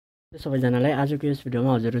सबैजनालाई आजको यस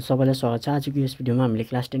भिडियोमा हजुरहरु सबैलाई स्वागत छ। आजको यस भिडियोमा हामीले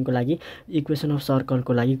क्लास 10 को लागि इक्वेसन अफ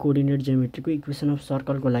सर्कलको लागि कोअर्डिनेट ज्योमेट्रीको इक्वेसन अफ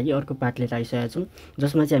सर्कलको लागि अर्को पार्ट लिएर आइसकेका छौं,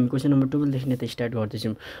 जसमा चाहिँ हामी क्वेशन नम्बर 12 देखि नै त स्टार्ट गर्दै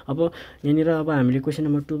छौं। अब यहाँनिर हामीले क्वेशन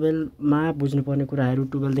नम्बर 12 मा बुझ्नुपर्ने कुराहरू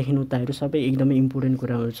 12 देखि उताहरू सबै एकदमै इम्पोर्टेन्ट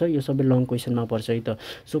कुराहरू छ। यो सबै लङ क्वेशनमा पर्छ है त।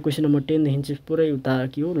 सो क्वेशन नम्बर 10 देखि चाहिँ पुरै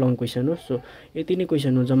उता के हो लङ क्वेशन हो। सो यति नै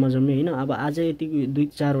क्वेशन हो जम्मा जम्मै हैन। अब आज यति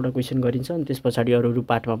 2-4 वटा क्वेशन गरिन्छ अनि त्यसपछि अरु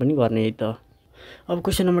पार्टमा पनि गर्ने है त। अब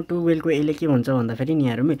क्वेशन नम्बर 12 को यसले के भन्छ भन्दाखेरि नि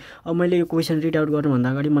यहाँहरुमै अब मैले यो क्वेशन रिड आउट गर्नु भन्दा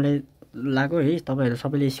अगाडि मलाई लाग्यो है तपाईहरु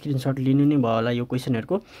सबैले स्क्रिनशट लिनु नै भयो होला यो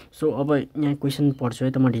क्वेशनहरुको। सो अब यहाँ क्वेशन पढ्छु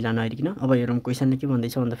है त म ढिला नहेरिकिन। अब हेरौँ क्वेशनले के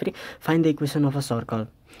भन्दैछ भन्दाखेरि find the equation of a circle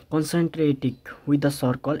concentric with the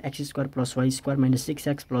circle x² plus y² minus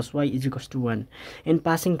 6x plus y is equals to 1 and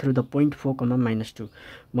passing through the point 4, -2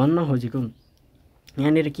 भन्न खोजेको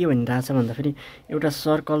यहाँनिर के भनिरहेछ भन्दाखेरि एउटा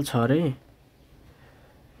सर्कल छ रे,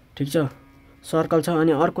 ठीक छ, सर्कल छ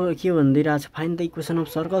अनि अर्को के भन्दिरहेछ find the equation of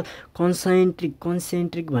circle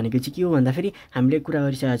concentric भनेको चाहिँ के हो भन्दाखेरि हामीले कुरा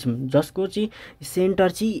गरिसकेका छौं जसको चाहिँ सेन्टर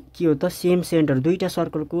चाहिँ के हो त सेम सेन्टर, दुईटा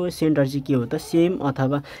सर्कलको सेन्टर चाहिँ के हो त सेम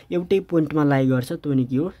अथवा एउटै पोइन्टमा लाई गर्छ, त्यो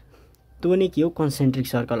नै के हो कन्सेन्ट्रिक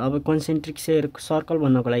सर्कल। अब कन्सेन्ट्रिक सर्कल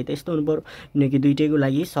भन्नको लागि त यस्तो हुनुपर्यो किनकि दुईटैको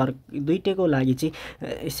लागि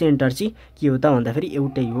चाहिँ सेन्टर चाहिँ के हो त भन्दाखेरि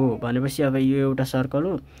एउटै हो भनेपछि अब यो एउटा सर्कल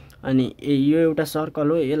हो अनि यो एउटा सर्कल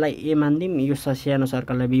हो, यसलाई ए मान्दिम, यो सानो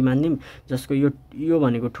सर्कललाई बी मान्दिम, जसको यो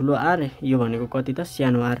भनेको ठुलो आर, यो भनेको कति त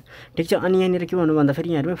सानो आर, ठीक छ। अनि यहाँनिर के भन्नु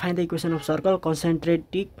भन्दाखेरि यहाँहरुमा find the equation of circle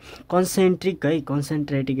concentric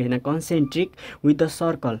with the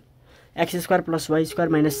circle x² plus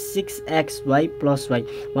y² minus 6xy plus y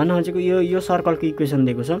भन्न खोजेको यो सर्कलको इक्वेसन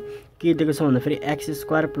दिएको छ। के दिएको छ भन्दाखेरि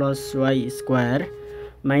x² plus y²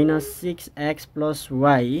 minus 6x plus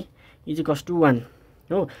y is equals to 1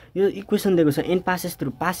 हो, यो इक्वेसन दिएको छ। And passes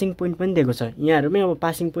through passing point पनि दिएको छ यहाँहरुमै। अब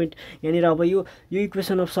पासिङ पोइन्ट यहाँनिर अब यो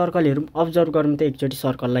इक्वेसन अफ सर्कल हेरौँ, अब्जर्भ गरौँ त एकचोटी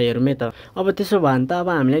सर्कललाई हेरौँ त। अब त्यसो भए नि त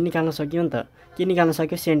अब हामीले निकाल्न सक्यौ नि त, के निकाल्न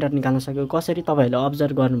सक्यो सेन्टर निकाल्न सक्यो। कसरी तपाईहरुले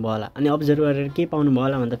अब्जर्भ गर्नुभयो होला अनि अब्जर्भ गरेर के पाउनु भयो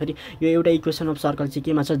होला भन्दाखेरि यो एउटा इक्वेसन अफ सर्कल चाहिँ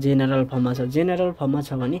केमा छ जेनरल फर्ममा छ। जेनरल फर्ममा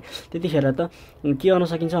छ भने त्यतिखेर त के गर्न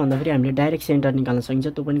सकिन्छ भन्दाखेरि हामीले डाइरेक्ट सेन्टर निकाल्न सकिन्छ,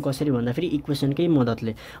 त्यो पनि कसरी भन्दाखेरि इक्वेसनकै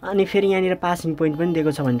मद्दतले। अनि फेरि यहाँनिर पासिङ पोइन्ट पनि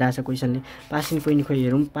दिएको छ भनिरहेछ क्वेसनले। पासिङ पोइन्ट खोइ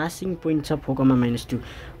हेरौँ, पासिङ पोइन्ट छ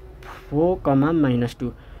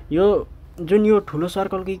 4,-2 यो जुन यो ठुलो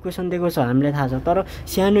सर्कलको इक्वेसन दिएको छ हामीलाई थाहा छ, तर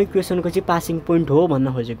सानो इक्वेसनको चाहिँ पासिङ पोइन्ट हो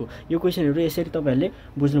भन्न खोजेको। यो क्वेसनहरु यसरी तपाईहरुले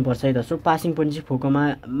बुझ्नुपर्छ है त। सो पासिङ पोइन्ट चाहिँ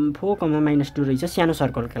 4,-2 रहेछ सानो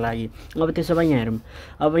सर्कलको लागि। अब त्यसो भए यहाँ हेरौँ,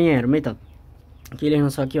 अब यहाँ हेरौँ है त के लेख्न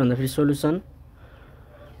सक्यो भन्दाखेरि सोलुसन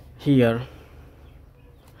हियर।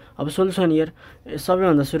 अब सोलुसन हियर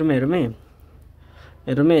सबैभन्दा सुरुमा हेरौँ है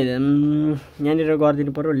यहाँनिर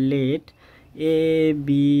गरिदिनु पर्यो late A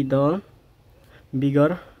be the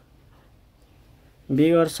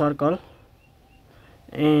bigger circle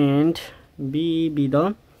and b be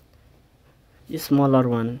the smaller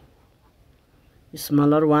one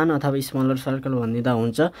अथवा स्मलर सर्कल भन्दिदा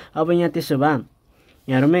हुन्छ। अब यहाँ त्यसो भए यहाँ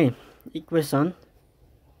हेरौँ है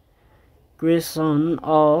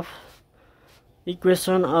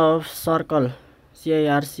equation of circle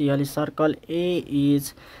circle A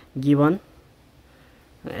is given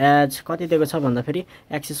as कति दिएको छ भन्दाखेरि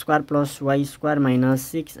x² plus y²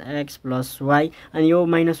 minus 6x plus y अनि यो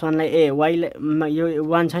 -1 लाई y यो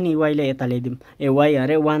 1 छ नि y लाई यता ल्याइदिउँ, y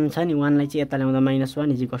अरे 1 छ नि 1 लाई चाहिँ यता ल्याउँदा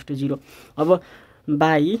 -1 is equals to 0। अब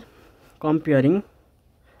बाइ कम्पेयरिङ,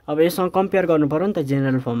 अब यससँग कम्पेयर गर्नु पर्यो नि त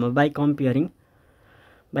जेनरल फर्ममा, by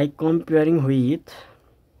comparing with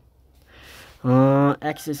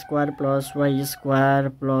x² plus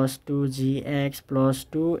y² plus 2gx plus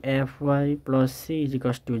 2fy plus c is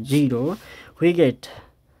equals to 0 we get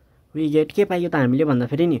के पाइयो त हामीले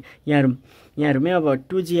भन्दाखेरि नि यहाँ हेरौँ अब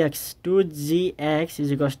 2gx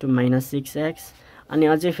is equals to -6x अनि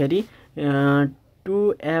अझै फेरि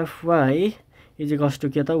 2fy is equals to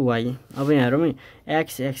के त y। अब यहाँ हेरौँ है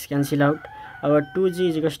x क्यान्सल आउट, अब 2g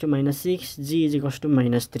is equals to -6, g is equals to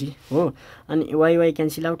 -3 हो अनि y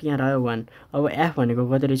क्यान्सल आउट, यहाँ रह्यो 1। अब f भनेको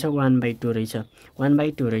कति रहेछ 1/2 रहेछ।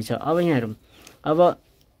 अब यहाँ हेरौँ, अब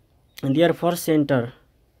therefore centre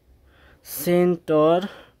 -g,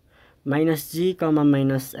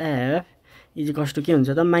 -f is equals to के हुन्छ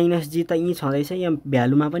त -g त यही छँदैछ, यहाँ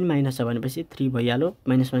भ्यालुमा पनि माइनस छ भनेपछि 3 भइहाल्यो,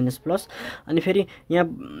 माइनस प्लस। अनि फेरि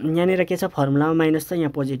यहाँनिर के छ फर्मुलामा माइनस छ,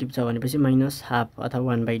 यहाँ पोजिटिभ छ भनेपछि -½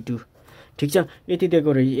 अथवा 1/2, ठीक छ। यति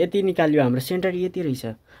दिएको रहेछ, यति निकाल्यो हाम्रो सेन्टर यति रहेछ।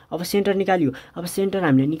 अब सेन्टर निकाल्यो, अब सेन्टर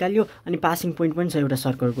हामीले निकाल्यो अनि पासिङ पोइन्ट पनि छ एउटा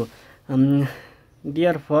सर्कलको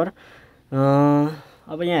देयरफोर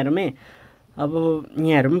अब यहाँ हेरौँ है, अब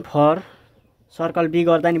यहाँ हेरौँ फर सर्कल बी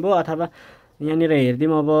गर्दा नि भयो अथवा यहाँनिर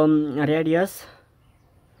हेर्दियौँ अब रेडियस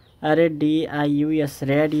RADIUS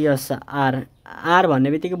रेडियस आर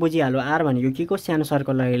भन्ने बित्तिकै बुझिहाल्यो आर भनेको के को सानो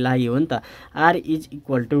सर्कललाई लागि हो नि त r इज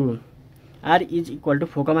इक्वल टु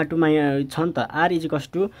 4,2 छ नि त r इज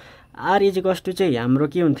टु चाहिँ हाम्रो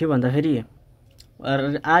के हुन्थ्यो भन्दाखेरि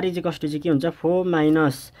r इज टु चाहिँ के हुन्छ 4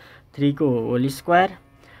 - 3 को होल स्क्वायर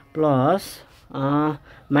प्लस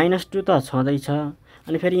 -2 त छँदैछ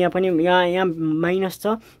अनि फेरि यहाँ पनि यहाँ माइनस छ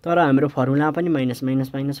तर हाम्रो फर्मुला पनि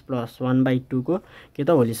माइनस प्लस 1/2 को के त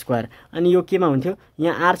होल स्क्वायर अनि यो केमा हुन्थ्यो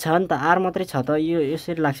यहाँ r छ नि त r मात्रै छ त यो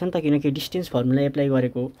यसरी लाग्छ नि त किनकि डिस्टेन्स फर्मुला एप्लाई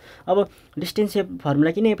गरेको अब डिस्टेन्स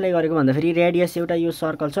फर्मुला किन एप्लाई गरेको भन्दाखेरि रेडियस एउटा यो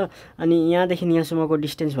सर्कल छ अनि यहाँदेखि यहाँसम्मको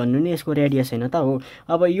डिस्टेन्स भन्नु नि यसको रेडियस हैन त हो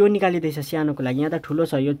अब यो निकालिदैछ सानोको लागि यहाँ त ठुलो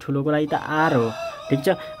छ यो ठुलोको लागि त r हो ठीक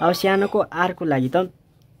छ अब सानोको r को लागि त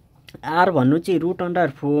r भन्नु चाहिँ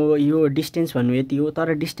 √4 यो डिस्टेन्स भन्नु यति हो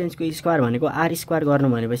तर डिस्टेन्सको स्क्वायर भनेको r स्क्वायर गर्नु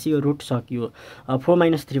भनेपछि यो रुट सक्यो 4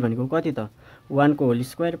 - 3 भनेको कति त 1 को होल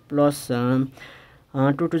स्क्वायर प्लस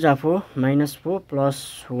 2 2 जा 4 -4 प्लस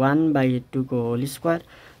 1/2 को होल स्क्वायर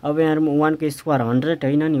अब यहाँ 1 को स्क्वायर 100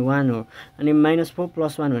 हैन नि 1 हो अनि -4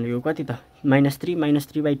 प्लस 1 भनेको कति त -3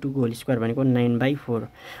 -3/2 को होल स्क्वायर भनेको 9/4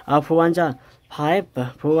 अब 4 1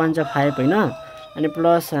 जा 5 हैन अनि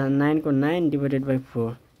प्लस 9 को 9 डिवाइडेड बाइ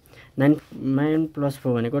 4 9 प्लस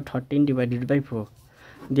 4 भनेको 13 divided by 4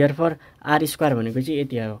 therefore r square भनेको चाहिँ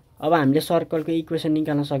यति हो अब हामीले सर्कलको इक्वेसन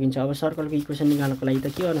निकाल्न सकिन्छ अब सर्कलको इक्वेसन निकाल्नको लागि त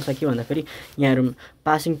के गर्न सकियो भन्दाखेरि यहाँहरु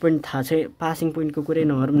पासिङ पोइन्ट थाहा छ पासिङ पोइन्टको कुरै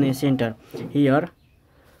नगरौँ न centre here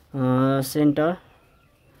centre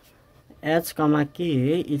h, k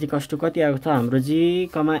is equals to कति आएको छ हाम्रो g,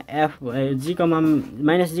 f g, -f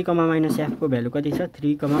को भ्यालु कति छ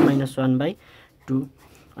 3, -1/2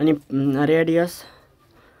 अनि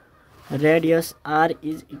radius r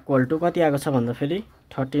is equal to कति आएको छ भन्दा फेरि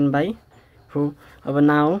 13/4 अब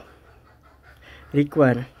नाउ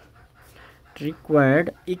रिक्वायर्ड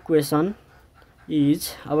इक्वेसन इज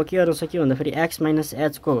अब के गर्न सकियो भन्दा फेरि x -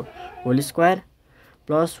 h को whole square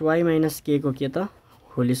plus y - k को के त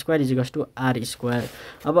whole square is equals to r square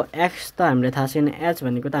अब x त हामीले थाहा छैन h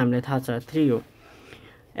भनेको त हामीले थाहा छ 3 हो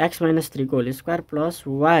x - 3 को whole square plus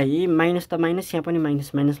y minus त माइनस यहाँ पनि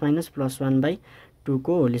माइनस प्लस 1/2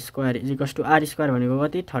 को whole square is equals to r square भनेको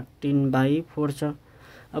कति 13/4 छ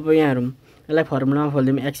अब यहाँहरु यसलाई फर्मुलामा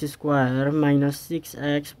खोल्दियौँ x square -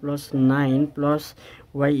 6x plus 9 plus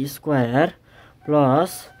y square plus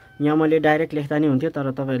यहाँ मैले डाइरेक्ट लेख्दा नि हुन्थ्यो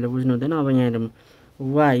तर तपाईहरुले बुझ्नु हुँदैन अब यहाँ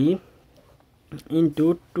y इन्टु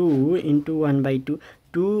 2 इन्टु 1/2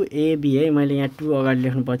 2ab है मैले यहाँ 2 अगाडि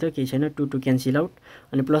लेख्नु पर्थ्यो केही छैन 2 क्यान्सल आउट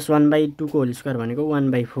अनि प्लस 1/2 को होल स्क्वायर भनेको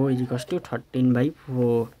 1/4 इज इक्वल्स टु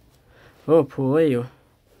 13/4 हो 4 है यो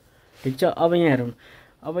ठीक छ अब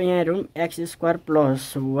यहाँ x square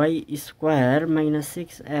plus y square -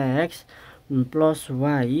 6x plus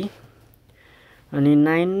y अनि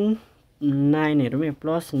 9 हेरौँ है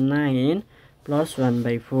प्लस 9 प्लस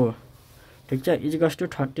 1/4 ठीक छ इज इक्वल्स टु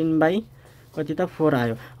 13 कति त 4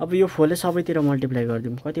 आयो अब यो 4 ले सबैतिर मल्टिप्लाई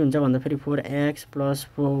गरिदिउँ कति हुन्छ भन्दा फेरि 4x plus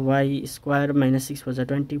 4y square - 6 4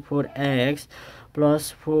 24x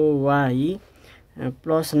plus 4y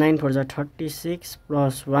plus 9 4 36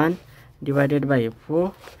 plus 1 divided by 4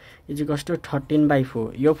 is equals to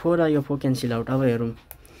 13/4 यो 4 र यो 4 क्यान्सल आउट अब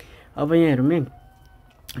यहाँ हेरौँ है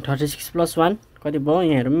 36 प्लस 1 कति भयो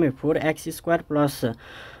यहाँ हेरौँ है 4x square plus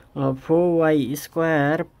 4y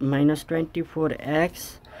square - 24x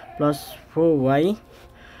plus 4y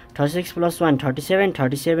 36 plus 1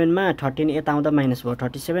 37 मा 13 यता आउँदा माइनस भयो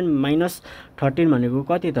 37 - 13 भनेको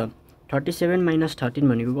कति त 37 - 13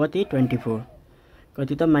 भनेको कति 24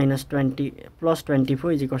 कति त -20 plus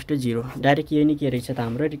 24 is equals to 0 direct यही नै के रहेछ त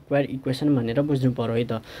हाम्रो रिक्वायर्ड इक्वेसन भनेर बुझ्नु पर्यो है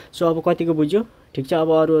त सो अब कतिको बुझ्यो ठीक छ अब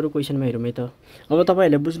अरु क्वेशनमा हेरौँ है त अब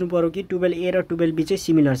तपाईहरुले बुझ्नु पर्यो कि 12a र 12b चाहिँ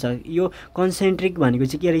सिमिलर छ यो कन्सेन्ट्रिक भनेको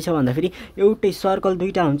चाहिँ के रहेछ भन्दा फेरि एउटै सर्कल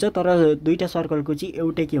दुईटा हुन्छ तर दुईटा सर्कलको चाहिँ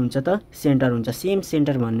एउटै के हुन्छ त सेन्टर हुन्छ सेम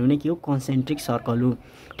सेन्टर भन्नु नै के हो कन्सेन्ट्रिक सर्कल हो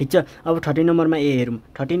ठीक छ अब 13 नम्बरमा ए हेरौँ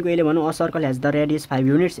 13 को ए ले भनौँ a circle has the radius 5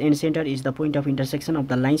 units and centre is the point of intersection of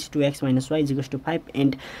the lines 2x - y is equals to 5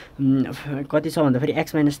 and कति छ भन्दा फेरि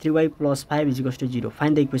x - 3y + 5 is equals to 0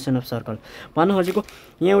 find the equation of circle भन्न खोजेको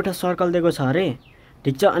यहाँ एउटा circle दिएको छ अरे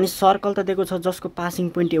ठीक छ अनि सर्कल त दिएको छ जसको पासिङ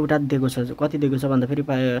पोइन्ट एउटा दिएको छ कति दिएको छ भन्दा फेरि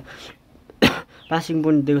पासिङ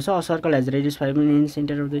पोइन्ट दिएको छ a circle has radius 5 in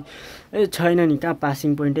centre of the छैन नि कहाँ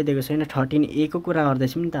पासिङ पोइन्टै दिएको छैन 13a को कुरा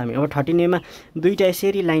गर्दैछौँ नि त हामी अब 13a मा दुईटा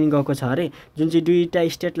यसरी लाइन गएको छ अरे जुन चाहिँ दुईटा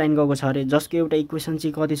स्ट्रेट लाइन गएको छ अरे जसको एउटा इक्वेसन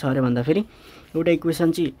चाहिँ कति छ अरे भन्दा फेरि एउटा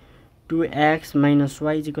इक्वेसन चाहिँ 2x -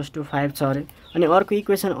 y is equals to 5 छ अरे अनि अर्को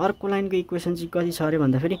इक्वेसन अर्को लाइनको इक्वेसन चाहिँ कति छ अरे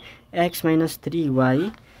भन्दा फेरि x - 3y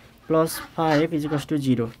plus 5 is equals to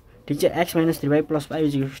 0 ठीक छ। x - 3y + 5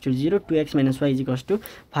 = 0, 2x - y =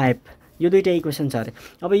 5 यो दुईटा इक्वेसन छ अरे।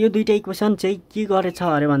 अब यो दुईटा इक्वेसन चाहिँ के गरेछ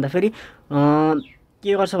अरे भन्दाखेरि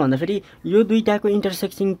के गर्छ भन्दाखेरि यो दुईटाको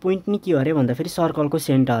इन्टरसेक्टिङ पोइन्ट नि के हो अरे भन्दाखेरि सर्कलको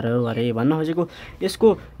सेन्टर हो अरे भन्न खोजेको।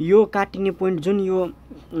 यसको यो काटिने पोइन्ट जुन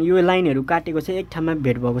यो लाइनहरू काटेको छ एक ठाउँमा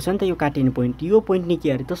भेट भएको छ नि त यो काटिने पोइन्ट, यो पोइन्ट नि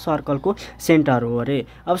के अरे त सर्कलको सेन्टर हो अरे।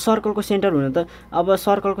 अब सर्कलको सेन्टर हुन त अब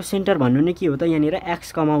सर्कलको सेन्टर भन्नु नै के हो त यहाँनिर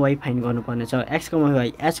x, y फाइन्ड गर्नुपर्ने छ। x,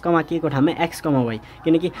 y h, k को ठाउँमा x, y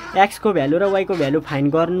किनकि x को भ्यालु र y को भ्यालु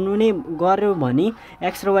फाइन्ड गर्नु नै गर्यो भने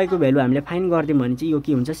x र y को भ्यालु हामीले फाइन्ड गर्दियौँ भने चाहिँ यो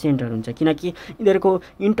के हुन्छ सेन्टर हुन्छ। किनकि यिनीहरूको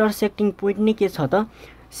इन्टरसेक्टिङ पोइन्ट नै के छ त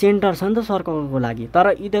सेन्टर छ नि त सर्कलको लागि।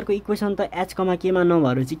 तर यिनीहरूको इक्वेसन त h, k मा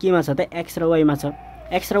नभएर चाहिँ केमा छ त x र y मा छ।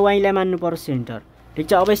 x र y लाई मान्नु पर्यो सेन्टर। ठीक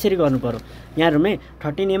छ। अब यसरी गर्नु पर्यो यहाँहरुमै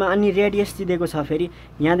 13a मा अनि रेडियस चाहिँ दिएको छ। फेरि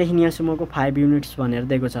यहाँदेखि यहाँसम्मको 5 युनिट्स भनेर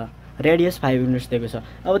दिएको छ। रेडियस 5 युनिट्स दिएको छ।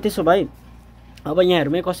 अब त्यसो भए अब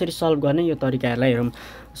यहाँहरुमै कसरी सल्भ गर्ने यो तरिकाहरुलाई हेरौँ।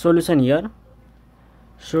 Solution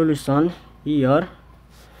here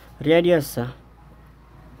radius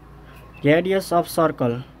of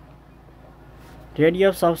circle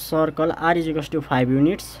r = 5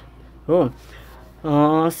 units हो।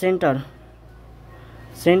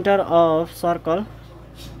 Centre of circle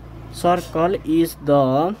is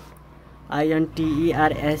the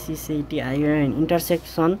intersection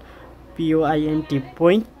intersection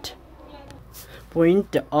point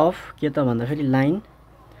of के त भन्दाखेरि लाइन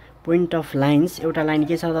point of lines एउटा लाइन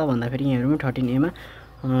के छ त भन्दाखेरि यहाँहरुमा 13a मा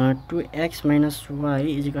 2x - y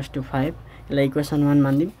 = 5 यसलाई इक्वेसन 1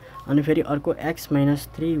 मान्दियौं। अनि फेरि अर्को x -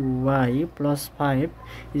 3y + 5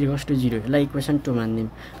 = 0 यसलाई इक्वेसन 2 मान्दियौं।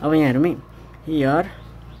 अब यहाँहरुमै हियर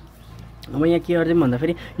अब यहाँ के गर्दियौं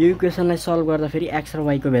भन्दाखेरि यो इक्वेसनलाई सल्भ गर्दा फेरि x र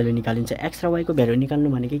y को भ्यालु निकालिन्छ। x र y को भ्यालु निकाल्नु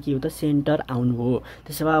भनेको के हो त सेन्टर आउनु हो।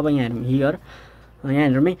 त्यसो भए अब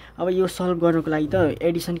यहाँहरुमै अब यो सल्भ गर्नको लागि त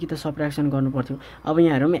एडिसन कि त सबट्र्याक्सन गर्नु पर्थ्यो। अब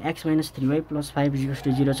यहाँहरुमै x - 3y + 5 =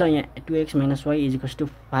 0 छ। यहाँ 2x - y =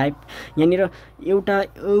 5 यहाँनिर एउटा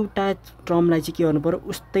टर्मलाई चाहिँ के गर्नु पर्यो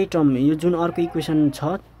उस्तै टर्म यो जुन अर्को इक्वेसन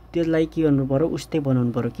छ त्यसलाई के गर्नु पर्यो उस्तै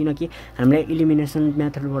बनाउनु पर्यो। किनकि हामीले इलिमिनेसन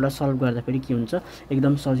मेथडबाट सल्भ गर्दा फेरि के हुन्छ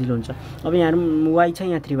एकदम सजिलो हुन्छ। अब यहाँ y छ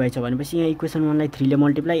यहाँ 3y छ भनेपछि यहाँ इक्वेसन 1 लाई 3 ले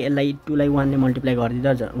मल्टिप्लाई यसलाई 2 लाई 1 ले मल्टिप्लाई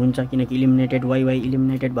गरिदिँदा हुन्छ। किनकि इलिमिनेटेड y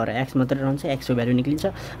इलिमिनेटेड भएर x मात्रै रहन्छ। x को भ्यालु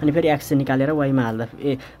निक्लिन्छ अनि फेरि x निकालेर y मा हाल्दा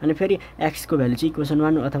अनि फेरि x को भ्यालु चाहिँ इक्वेसन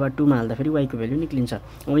 1 अथवा 2 मा हाल्दा फेरि y को भ्यालु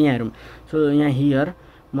निक्लिन्छ। अब यहाँ हेरौँ। सो यहाँ हियर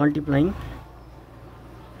मल्टिप्लाइङ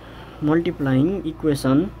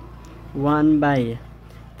इक्वेसन 1/3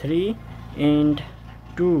 and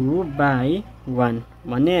 2/1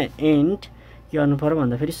 भन्ने एन्ड के गर्नु पर्यो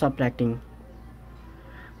भन्दा फेरि सब्ट्र्याक्टिङ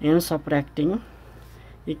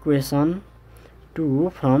इक्वेसन 2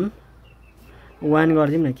 फ्रम 1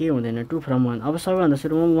 गर्दियौं न के हुँदैन 2 फ्रम 1। अब सबैभन्दा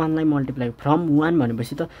सुरुमा 1 लाई मल्टिप्लाई फ्रम 1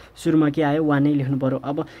 भनेपछि त सुरुमा के आयो 1 नै लेख्नु पर्यो।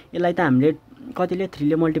 अब यसलाई त हामीले कतिले 3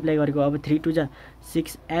 ले मल्टिप्लाई गरेको। अब 3 2 जा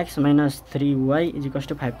 6x - 3y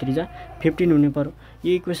 = 5 3 जा 15 हुने पर्यो।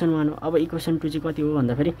 यो इक्वेसन 1 हो। अब इक्वेसन 2 चाहिँ कति हो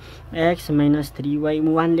भन्दाखेरि x - 3y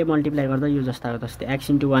 1 ले मल्टिप्लाई गर्दा यो जस्ताको तस्तै x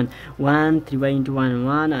 * 1 1 3y * 1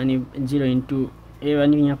 1 अनि 0 * a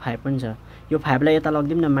अनि यहाँ 5 पनि छ। यो 5 लाई यता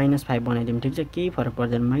लग्दियौं न -5 बनाइदियौं। ठीक छ केही फरक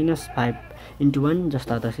पर्दैन -5 * 1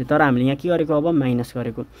 जस्ता तस्तै। तर हामीले यहाँ के गरेको अब माइनस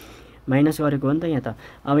गरेको हो नि त यहाँ त।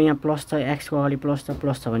 अब यहाँ प्लस छ x को अगाडि प्लस छ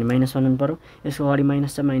भने माइनस बनाउनु पर्यो। यसको अगाडि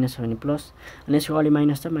माइनस छ भने प्लस अनि यसको अगाडि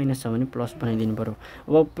माइनस छ भने प्लस बनाइदिनु पर्यो।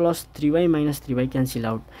 अब plus 3y - 3y cancel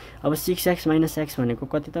out. अब 6x - x भनेको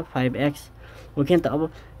कति त 5x हो के त। अब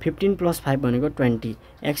 15 + 5 भनेको 20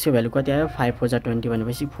 x को भ्यालु कति आयो 5 4 जा 20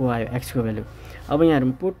 भनेपछि 4 आयो x को भ्यालु। अब यहाँ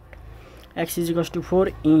put x = 4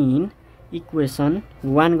 in equation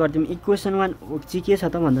 1 गर्दियौं। Equation 1 चाहिँ के छ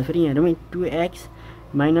त भन्दाखेरि यहाँहरुमै 2x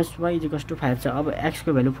 - y = 5 छ। अब x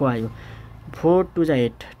को भ्यालु 4 आयो। 4 2 जा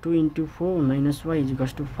 8 2 * 4 - y =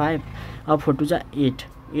 5। अब 4 2 जा 8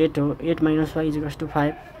 8 हो 8 - y =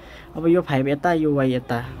 5। अब यो 5 यता यो y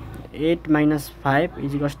यता 8 - 5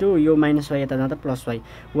 = यो -y यता जाँदा +y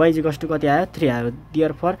y = कति आयो 3 आयो।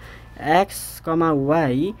 देयरफोर x,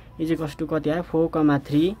 y = कति आयो 4,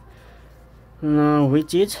 3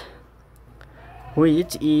 which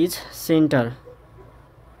is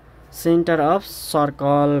center of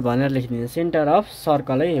circle भनेर लेखिदिनु। सेन्टर अफ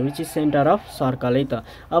सर्कल है which is center of circle है त।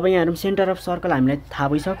 अब यहाँहरु सेन्टर अफ सर्कल हामीलाई थाहा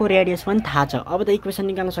भइसक्यो रेडियस पनि थाहा छ। अब त इक्वेसन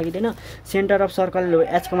निकाल्न सकिदैन। Centre of circle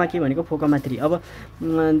h, k भनेको 4, 3। अब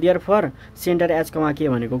देयरफोर सेन्टर h, k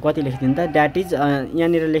भनेको कति लेखिदिनु त दैट इज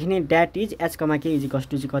यहाँनिर लेख्ने दैट इज h, k =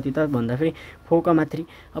 कति त भन्दाखेरि 4, 3।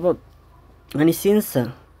 अब अनि सिन्स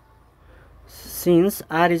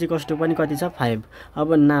r = पनि कति छ 5।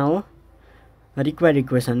 अब नाउ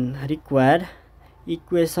रिक्वायर्ड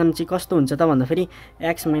इक्वेसन चाहिँ कस्तो हुन्छ त भन्दाखेरि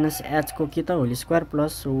x माइनस h को के त whole square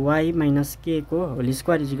plus y minus k को whole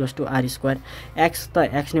square equals to r square. x त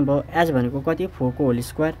x नै भयो, h भनेको कति 4 को होल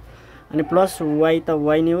स्क्वायर अनि प्लस y त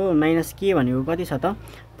y नै हो, माइनस k भनेको कति छ त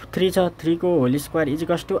 3 छ, 3 को whole square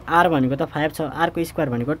equals to r भनेको त 5 छ, r को स्क्वायर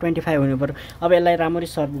भनेको 25 हुनु पर्यो। अब यसलाई राम्ररी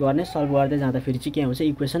सल्भ गर्दै जाँदा फेरि चाहिँ के आउँछ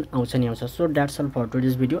इक्वेसन आउँछ नि आउँछ। So that's all for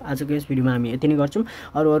today's video. आजको यस भिडियोमा हामी यति नै गर्छौँ।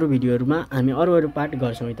 अरू भिडियोहरुमा हामी अरू पार्ट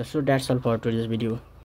गर्छौँ है त। So that's all for today's video.